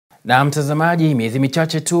Na mtazamaji, miezi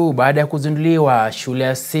michache tu baada ya kuzinduliwa, shule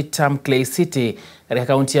ya CITAM Clay City katika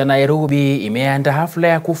kaunti ya Nairobi imeandaa hafla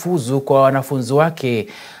ya kufuzu kwa wanafunzi wake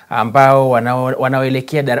ambao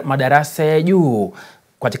wanaoelekea madarasa ya juu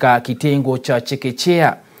katika kitengo cha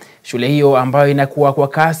chekechea. Shule hiyo ambayo inakuwa kwa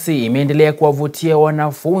kasi imeendelea kuwavutia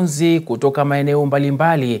wanafunzi kutoka maeneo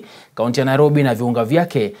mbalimbali kaunti ya Nairobi na viunga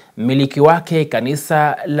vyake. Mmiliki wake,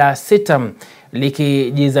 kanisa la CITAM,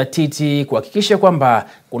 likijizatiti kuhakikisha kwamba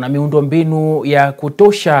kuna miundombinu ya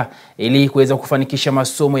kutosha ili kuweza kufanikisha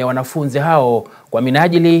masomo ya wanafunzi hao kwa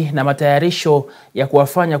minajili na matayarisho ya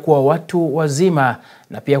kuwafanya kuwa watu wazima,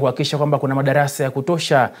 na pia kuhakikisha kwamba kuna madarasa ya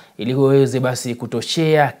kutosha ili waweze basi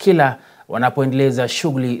kutoshea kila wanapoendeleza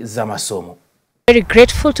shughuli za masomo. Very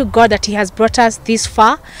grateful to God that He has brought us this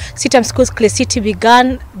far. CITAM Schools Clay City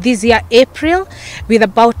began this year April with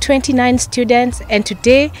about 29 students, and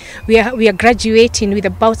today we are graduating with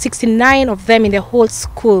about 69 of them in the whole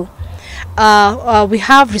school. We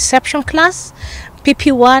have reception class,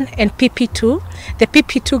 PP1 and PP2. The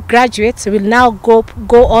PP2 graduates will now go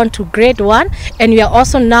on to grade 1, and we are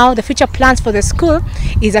also now, the future plans for the school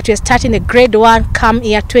is that we are starting the grade 1 come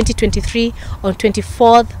year 2023 on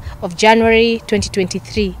 24th of January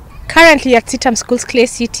 2023. Currently at CITAM Schools Clay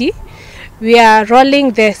City, we are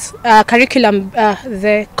rolling this curriculum,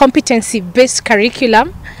 the competency-based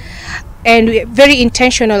curriculum, and we are very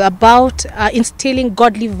intentional about instilling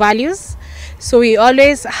godly values. So we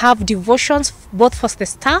always have devotions both for the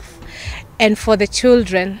staff and for the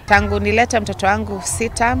children. Tangu nilete mtoto wangu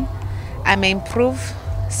CITAM, ameimprove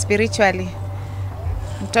spiritually.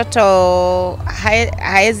 Mtoto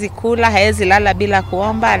haezi kula, haezi lala bila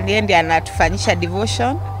kuomba, ndiye anatufanyisha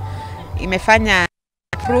devotion. Imefanya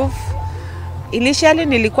improve. Initially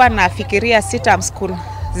nilikuwa nafikiria CITAM school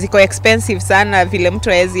ziko expensive sana vile mtu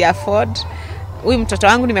haezi afford. Huyu mtoto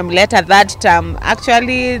wangu nimemleta that term.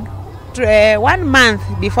 Actually 1 month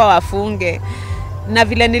before wafunge, na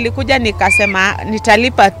vile nilikuja nikasema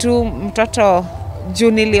nitalipa tu mtoto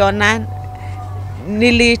juu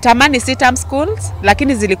nilitamani CITAM schools,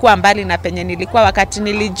 lakini zilikuwa mbali na penye nilikuwa. Wakati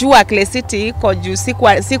nilijua Clay City iko juu,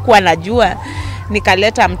 sikuwa najua,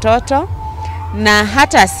 nikaleta mtoto, na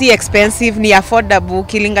hata si expensive, ni affordable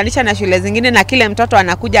ukilinganisha na shule zingine, na kile mtoto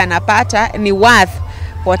anakuja anapata ni worth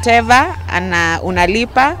whatever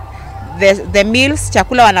unalipa. The meals,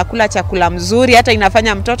 chakula wanakula chakula mzuri, hata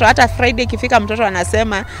inafanya mtoto, hata Friday ikifika mtoto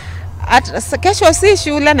anasema kesho si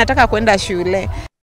shule, nataka kwenda shule.